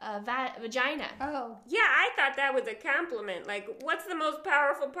vagina. Oh. Yeah, I thought that was a compliment. Like, what's the most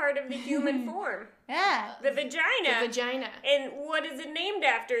powerful part of the human form? Yeah. The vagina. The vagina. And what is it named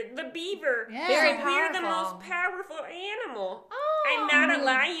after? The beaver. Yeah. Very So powerful. we're the most powerful animal. Oh. I'm not a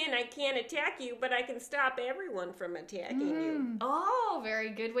lion. I can't attack you, but I can stop everyone from attacking you. Oh, very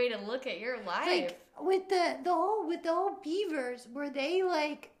good way to look at your life. Like with the old beavers, were they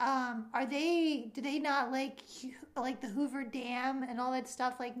like do they not like the Hoover Dam and all that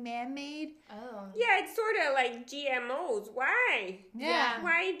stuff like man-made? Oh. Yeah, it's sort of like GMOs. Why? Yeah.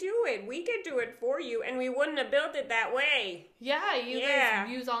 Why do it? We could do it for you, and we wouldn't have built it that way. Yeah, you Yeah.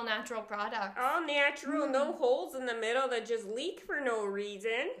 guys use all natural products. All natural, no holes in the middle that just leak for no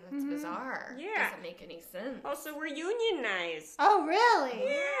reason. That's bizarre. Yeah. Doesn't make any sense. Also, we're unionized. Oh, really?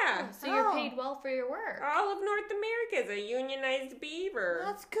 Yeah. So you're paid well for your work. All of North America is a unionized beaver.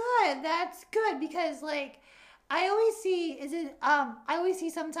 That's good. That's good because like I always see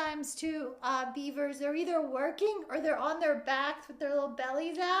sometimes too beavers. They're either working or they're on their backs with their little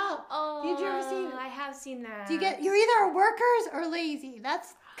bellies out. Oh, did you ever see? I have seen that. You're either workers or lazy.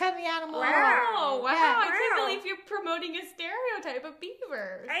 That's kind of the animal. Wow! Wow! Yeah. I can't believe you're promoting a stereotype of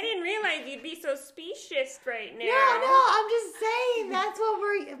beavers. I didn't realize you'd be so specious right now. No, I'm just saying that's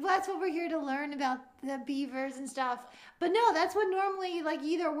what we're here to learn about the beavers and stuff. But no, that's what normally like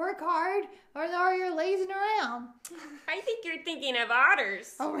you either work hard or you're lazing around. I think you're thinking of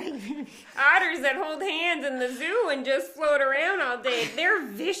otters. Oh, really? Otters that hold hands in the zoo and just float around all day. They're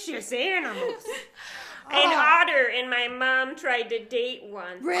vicious animals. An otter and my mom tried to date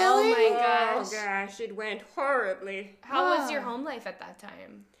one. Really? Oh my gosh. Oh gosh, it went horribly. How was your home life at that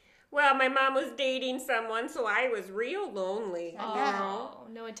time? Well, my mom was dating someone, so I was real lonely. Oh,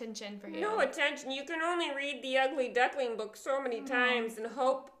 no attention for you. No attention. You can only read the Ugly Duckling book so many times and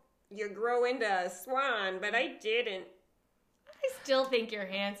hope you grow into a swan, but I didn't. I still think you're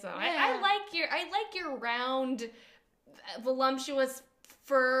handsome. Yeah. I like your round, voluptuous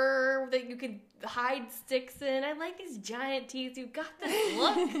fur that you could hide sticks in. I like these giant teeth. You've got this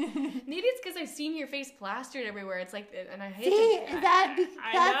look. Maybe it's because I've seen your face plastered everywhere. It's like, and I hate that's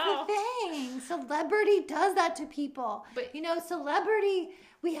know. the thing. Celebrity does that to people. But celebrity,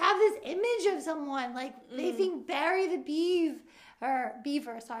 we have this image of someone like they think Barry the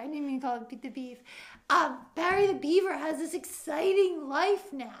Beaver. Sorry, I didn't mean to call it the Beef. Barry the Beaver has this exciting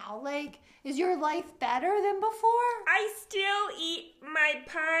life now. Like, is your life better than before? I still eat my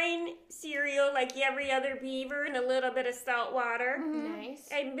pine cereal like every other beaver and a little bit of salt water. Nice.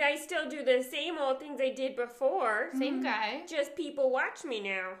 I still do the same old things I did before. Same guy. Just people watch me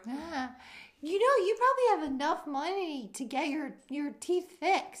now. Yeah. You know, you probably have enough money to get your teeth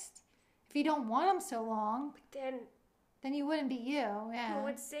fixed. If you don't want them so long, Then you wouldn't be you. Yeah. who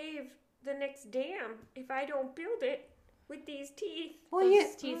would save the next dam if I don't build it with these teeth? Well,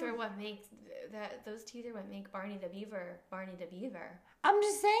 Those teeth are what makes those teeth are what make Barney the Beaver. I'm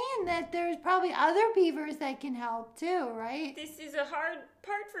just saying that there's probably other beavers that can help too, right? This is a hard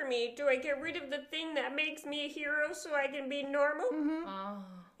part for me. Do I get rid of the thing that makes me a hero so I can be normal? Oh.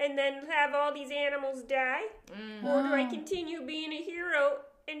 And then have all these animals die? Or do I continue being a hero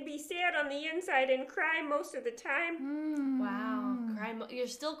and be sad on the inside and cry most of the time? Wow. You're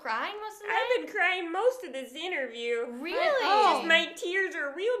still crying most of the time? I've been crying most of this interview. Really? Oh. My tears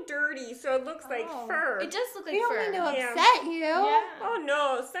are real dirty, so it looks like fur. It does look like We don't fur. mean to Yeah. upset you. Yeah. Oh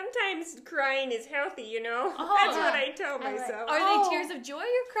no, sometimes crying is healthy, you know? Oh. That's what I tell I like- myself. Are Oh. they tears of joy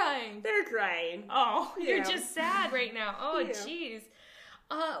or crying? They're crying. Oh, you're Yeah. just sad right now. Oh, Yeah. jeez.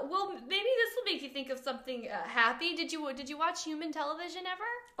 Well, maybe this will make you think of something happy. Did you watch human television ever?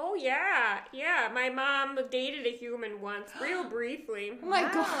 Oh yeah. My mom dated a human once, real briefly. Oh my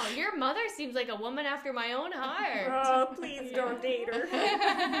Wow, God. your mother seems like a woman after my own heart. Oh, please don't date her.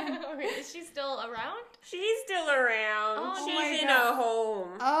 Is she still around? She's still around. Oh, my She's in God. a home.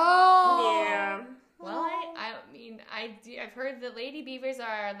 Oh. Yeah. Well, I've heard that lady beavers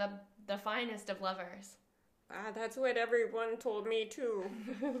are the finest of lovers. That's what everyone told me too.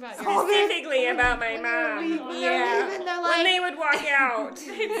 About Specifically about my mom. When they're Yeah. leaving, they're When like, they would walk out.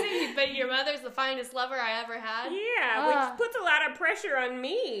 But your mother's the finest lover I ever had. Yeah, which puts a lot of pressure on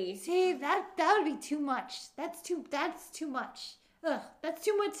me. see, that would be too much. That's too much. Ugh, that's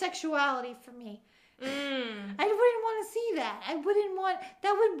too much sexuality for me. I wouldn't want to see that.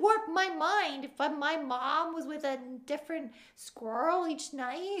 That would warp my mind if my mom was with a different squirrel each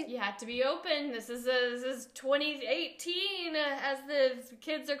night. You had to be open. This is 2018, as the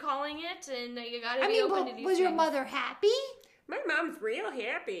kids are calling it, and you gotta be open to these was your things. mother happy? My mom's real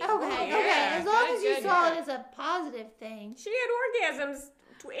happy. Okay, Oh, okay. yeah. As long as you good, saw good. it as a positive thing. She had orgasms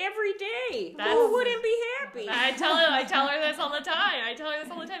every day. That's- Who wouldn't be happy? I tell her this all the time.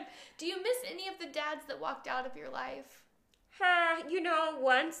 Do you miss any of the dads that walked out of your life?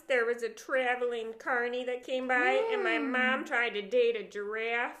 Once there was a traveling carny that came by, and my mom tried to date a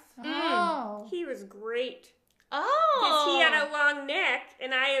giraffe. Oh. He was great. Oh, Because he had a long neck,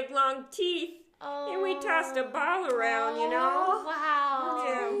 and I had long teeth, and we tossed a ball around, you know? Wow.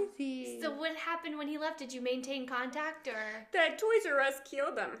 Yeah. Crazy. So what happened when he left? Did you maintain contact or? The Toys R Us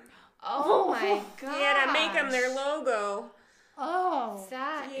killed them. Oh my god. Yeah, to make them their logo. Oh.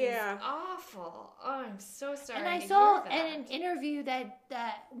 That Yeah. is awful. Oh, I'm so sorry. And I to saw hear in an interview that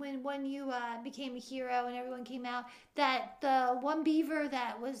when you became a hero and everyone came out, that the one beaver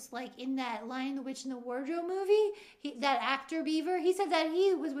that was like in that Lion, the Witch, and the Wardrobe movie, that actor beaver, he said that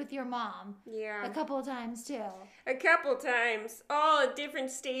he was with your mom Yeah. a couple of times too. A couple times. All at different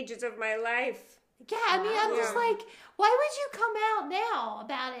stages of my life. Yeah, I mean, I'm just Yeah. like, why would you come out now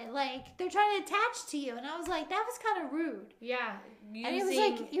about it? Like, they're trying to attach to you. And I was like, that was kind of rude. Yeah. And it was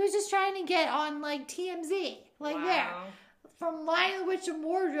like, he was just trying to get on, like, TMZ. Like, there. From Lion, the Witch, and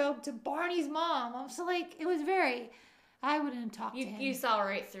Wardrobe to Barney's mom. I was like, it was very, I wouldn't talk to him. You saw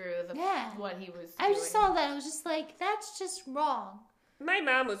right through what he was I doing. just saw that. I was just like, that's just wrong. My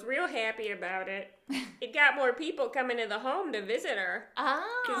mom was real happy about it. It got more people coming to the home to visit her.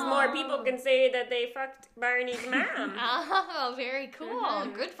 Oh. Because more people can say that they fucked Barney's mom. Oh, very cool.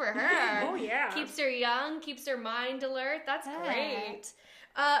 Good for her. Oh, yeah. Keeps her young, keeps her mind alert. That's Yeah. great.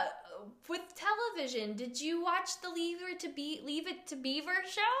 With television, did you watch the Leave It to Beaver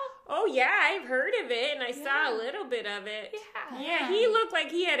show? Oh, yeah, I've heard of it, and I saw a little bit of it. Yeah. Yeah, he looked like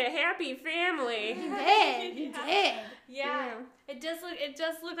he had a happy family. He did. He did. Yeah. It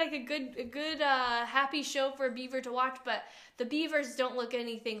does look like a good happy show for a beaver to watch, but the beavers don't look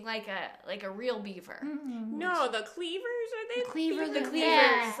anything like a real beaver. No, the Cleavers, are they? Cleaver, The the Cleavers,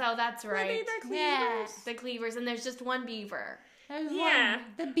 Yeah. so that's Are they right. the Cleavers? Yeah. The Cleavers, and there's just one beaver. There's Yeah. one.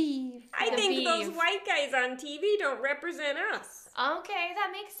 The beef. I The think those beef. white guys on TV don't represent us. Okay,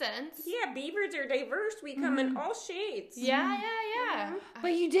 that makes sense. Yeah, beavers are diverse. We come in all shades. Yeah.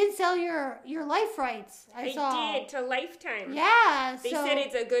 But you did sell your life rights. I saw. did to Lifetime. Yeah. They so, said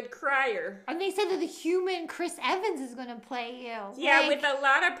it's a good crier. and they said that the human Chris Evans is going to play you. Yeah, Like, with a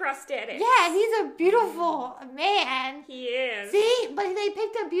lot of prosthetics. Yeah, he's a beautiful man. He is. See, but they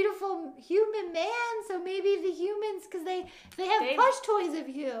picked a beautiful human man, so maybe the humans, because they have They- plush toys of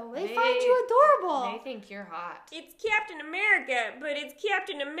you. They find they- you adorable. They think you're hot. It's Captain America, but it's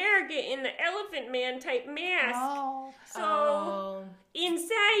Captain America in the Elephant Man type mask. Oh. So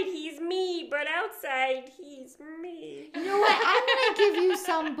inside he's me, but outside he's me. You know what? I'm going to give you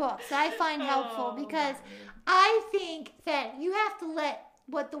some books that I find helpful because I think that you have to let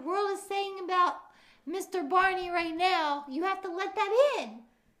what the world is saying about Mr. Barney right now, you have to let that in.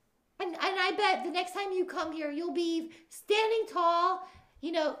 And I bet the next time you come here, you'll be standing tall,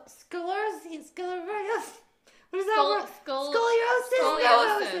 sclerosis. What is that word?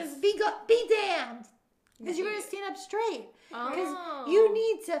 Scoliosis. Be damned. Because you're going to stand up straight. Because you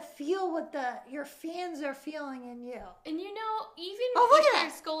need to feel what your fans are feeling in you. And even look if at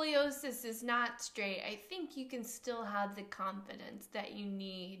your scoliosis is not straight, I think you can still have the confidence that you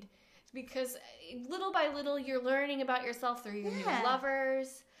need. Because little by little, you're learning about yourself through your new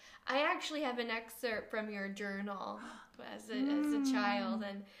lovers. I actually have an excerpt from your journal as a child,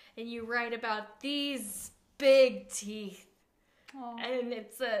 and you write about these big teeth. Oh. And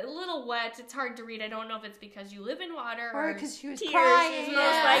it's a little wet. It's hard to read. I don't know if it's because you live in water Or because she was Tears crying. is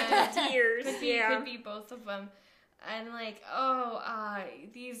most likely tears. could be both of them. And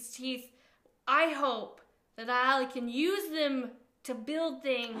these teeth, I hope that I can use them to build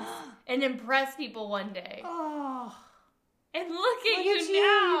things and impress people one day. Oh. And look at Look you at you.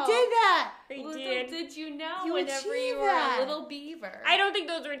 now. You did that. They Little did. did you know You whenever you achieved were that. a little beaver. I don't think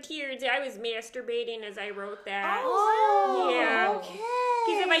those were tears. I was masturbating as I wrote that. Oh. Yeah. Okay.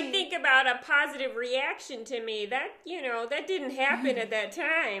 Because if I think about a positive reaction to me, that didn't happen at that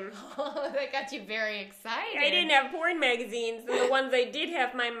time. That got you very excited. I didn't have porn magazines, and the ones I did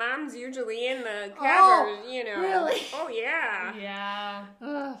have, my mom's usually in the covers, Really? Oh, yeah. Yeah.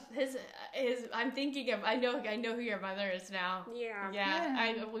 Ugh. I'm thinking of. I know who your mother is now. Yeah.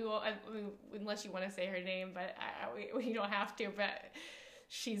 Yeah. We won't. Unless you want to say her name, but we don't have to. But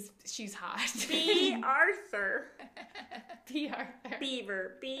she's hot. B. Arthur. B. Arthur.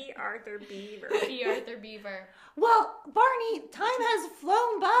 Beaver. B. Arthur Beaver. B. Arthur Beaver. Well, Barney, time has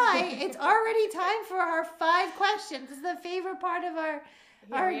flown by. It's already time for our 5 questions. This is the favorite part of our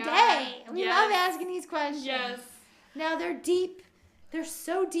we day. are. We Yes. love asking these questions. Yes. Now they're deep. They're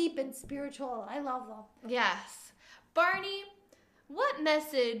so deep and spiritual. I love them. Yes. Barney, what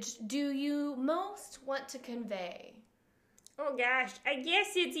message do you most want to convey? Oh, gosh. I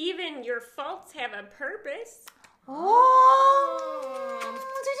guess it's even your faults have a purpose. Oh,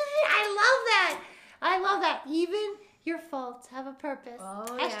 I love that. Even your faults have a purpose. Oh,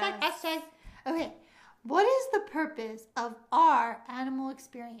 Hashtag. Okay. What is the purpose of our animal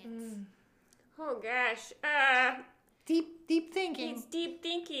experience? Oh, gosh. Deep thinking. It's deep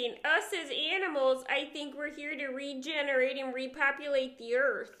thinking. Us as animals, I think we're here to regenerate and repopulate the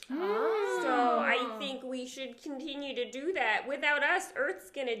earth. So I think we should continue to do that. Without us,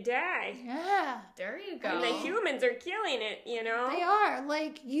 Earth's gonna die. Yeah. There you go. And the humans are killing it, They are.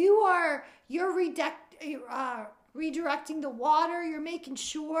 Like, you're redirecting the water. You're making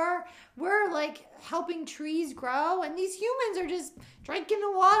sure we're, like, helping trees grow. And these humans are just drinking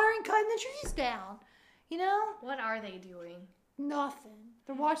the water and cutting the trees down. You know? What are they doing? Nothing.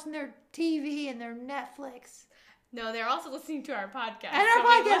 They're watching their TV and their Netflix. No, they're also listening to our podcast. And our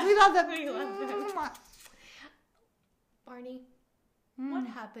podcast. We love them. We love them. Mwah. Barney, what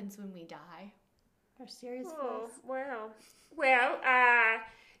happens when we die? Our serious Oh, face. wow. Well,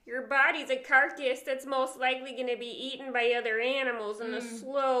 your body's a carcass that's most likely going to be eaten by other animals in a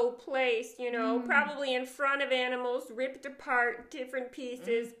slow place, probably in front of animals, ripped apart, different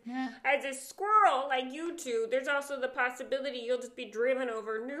pieces. Yeah. As a squirrel like you two, there's also the possibility you'll just be driven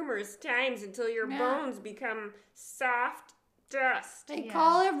over numerous times until your bones become soft dust. They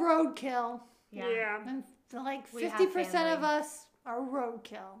call it roadkill. Yeah. And like We have 50% of family. us are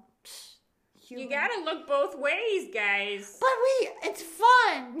roadkill. Psh, You human. gotta look both ways, guys. But it's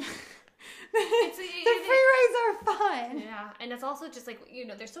fun. The free rides are fun. Yeah, and it's also just like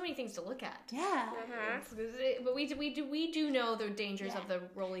there's so many things to look at. Yeah. But we do know the dangers of the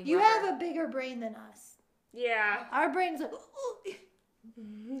rolling. You rubber. have a bigger brain than us. Yeah. Our brain's like, ooh.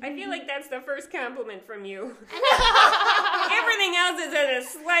 I feel like that's the first compliment from you. Everything else is at a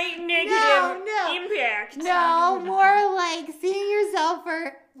slight negative impact. No, more like seeing yourself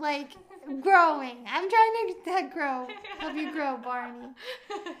for like growing. I'm trying to help you grow, Barney.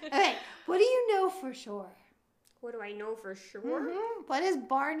 Okay, what do you know for sure? What do I know for sure? Mm-hmm. What does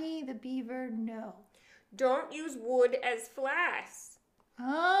Barney the Beaver know? Don't use wood as floss.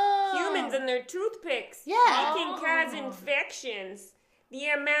 Oh. Humans and their toothpicks. Yeah. They can cause infections. The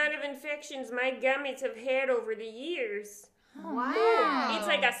amount of infections my gummies have had over the years. Wow. It's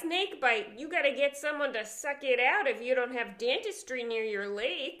like a snake bite. You gotta get someone to suck it out if you don't have dentistry near your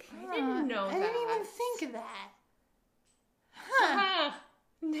lake. I didn't know that. I didn't even think of that. Huh.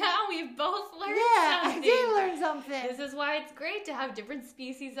 Now we've both learned something. I did learn something. This is why it's great to have different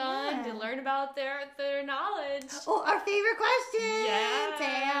species on to learn about their knowledge. Oh, our favorite question. Yes.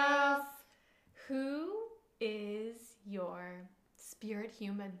 Tails. Who is your spirit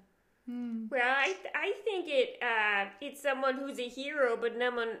human? Well, I think it's someone who's a hero, but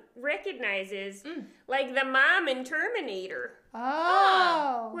no one recognizes, like the mom in Terminator.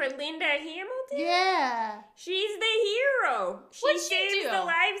 Oh. Where Linda Hamilton? Yeah. She's the hero. What'd she saves do? the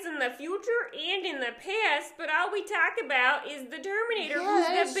lives in the future and in the past, but all we talk about is the Terminator,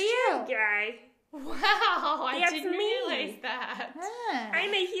 Yeah, who's the bad guy. Wow, I That's didn't me. realize that.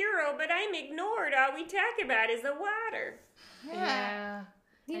 I'm a hero, but I'm ignored. All we talk about is the water. Yeah.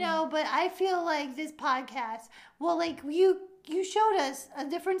 You know, but I feel like this podcast, well, like you showed us a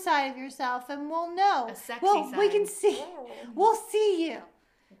different side of yourself, and we'll know. A sexy we side. can see. We'll see you.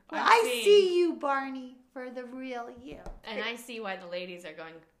 I see you, Barney, for the real you. And I see why the ladies are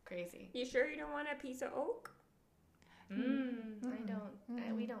going crazy. You sure you don't want a piece of oak? I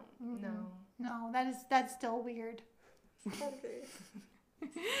don't. We don't. No. No, that's still weird. Okay.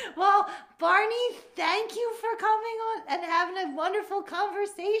 Well, Barney, thank you for coming on and having a wonderful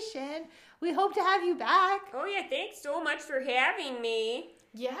conversation. We hope to have you back. Oh, yeah, thanks so much for having me.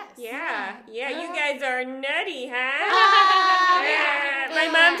 Yes. Yeah, you guys are nutty, huh? Yeah. My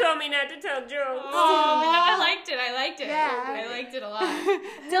mom told me not to tell jokes. Oh, no, I liked it. Yeah. I liked it a lot.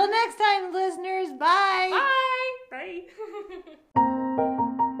 Till next time, listeners. Bye. Bye.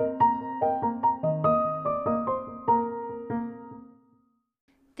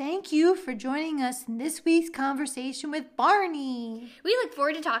 Thank you for joining us in this week's conversation with Barney. We look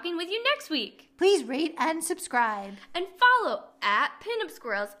forward to talking with you next week. Please rate and subscribe. And follow at Pinup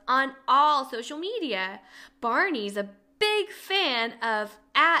Squirrels on all social media. Barney's a big fan of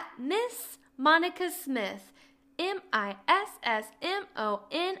at Miss Monica Smith.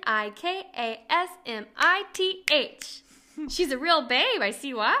 MissMonikasmith. She's a real babe, I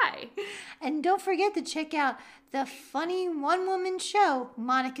see why. And don't forget to check out the funny one-woman show,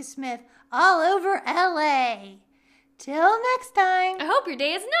 Monica Smith, all over LA. Till next time. I hope your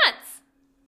day is nuts.